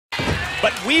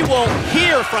But we will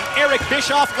hear from Eric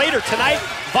Bischoff later tonight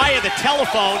via the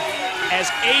telephone as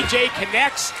AJ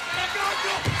connects.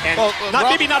 And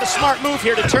maybe not a smart move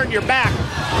here to turn your back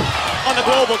on the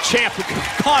global champ who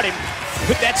caught him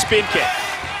with that spin kick.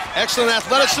 Excellent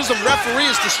athleticism. Referee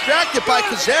is distracted by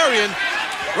Kazarian.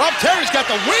 Rob Terry's got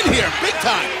the win here, big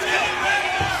time.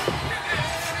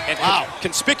 And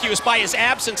conspicuous by his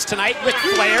absence tonight, Ric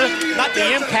Flair, not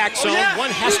the impact zone. One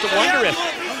has to wonder if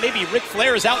maybe Ric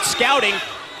Flair is out scouting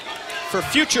for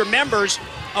future members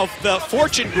of the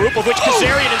Fortune group, of which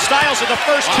Kazarian and Styles are the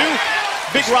first two.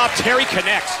 Big Rob Terry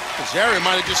connects. Kazarian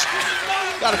might have just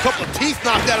got a couple of teeth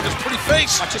knocked out of his pretty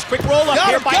face. Watch this quick roll up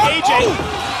here by AJ.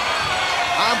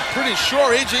 I'm pretty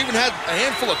sure AJ even had a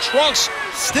handful of trunks,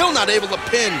 still not able to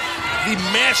pin the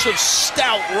massive,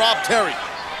 stout Rob Terry.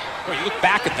 Well, you look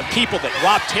back at the people that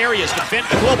Rob Terry has defended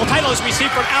the global title as we see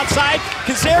from outside.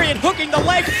 Kazarian hooking the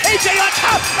leg. AJ on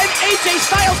top, and AJ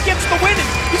Styles gets the win, and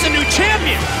he's a new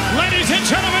champion. Ladies and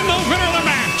gentlemen, the winner of the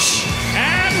match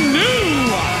and new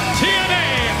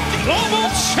TNA Global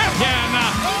Champion,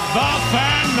 the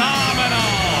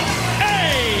phenomenal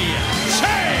AJ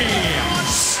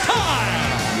Styles.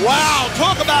 Wow,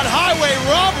 talk about highway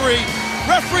robbery.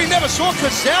 Referee never saw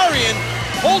Kazarian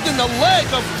holding the leg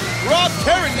of Rob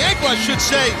Terry, the ankle, I should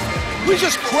say. We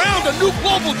just crowned a new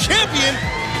global champion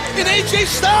in AJ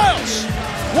Styles.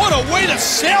 What a way to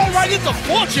sail right into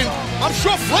Fortune. I'm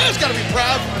sure Flair's got to be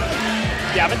proud.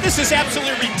 Yeah, but this is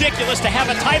absolutely ridiculous to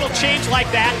have a title change like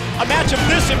that, a match of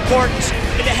this importance,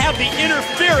 and to have the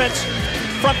interference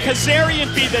from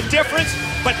Kazarian be the difference.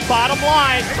 But bottom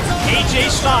line, AJ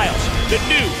Styles, the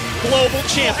new global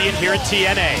champion here at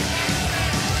TNA.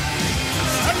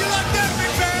 How do you like that, big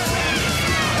man?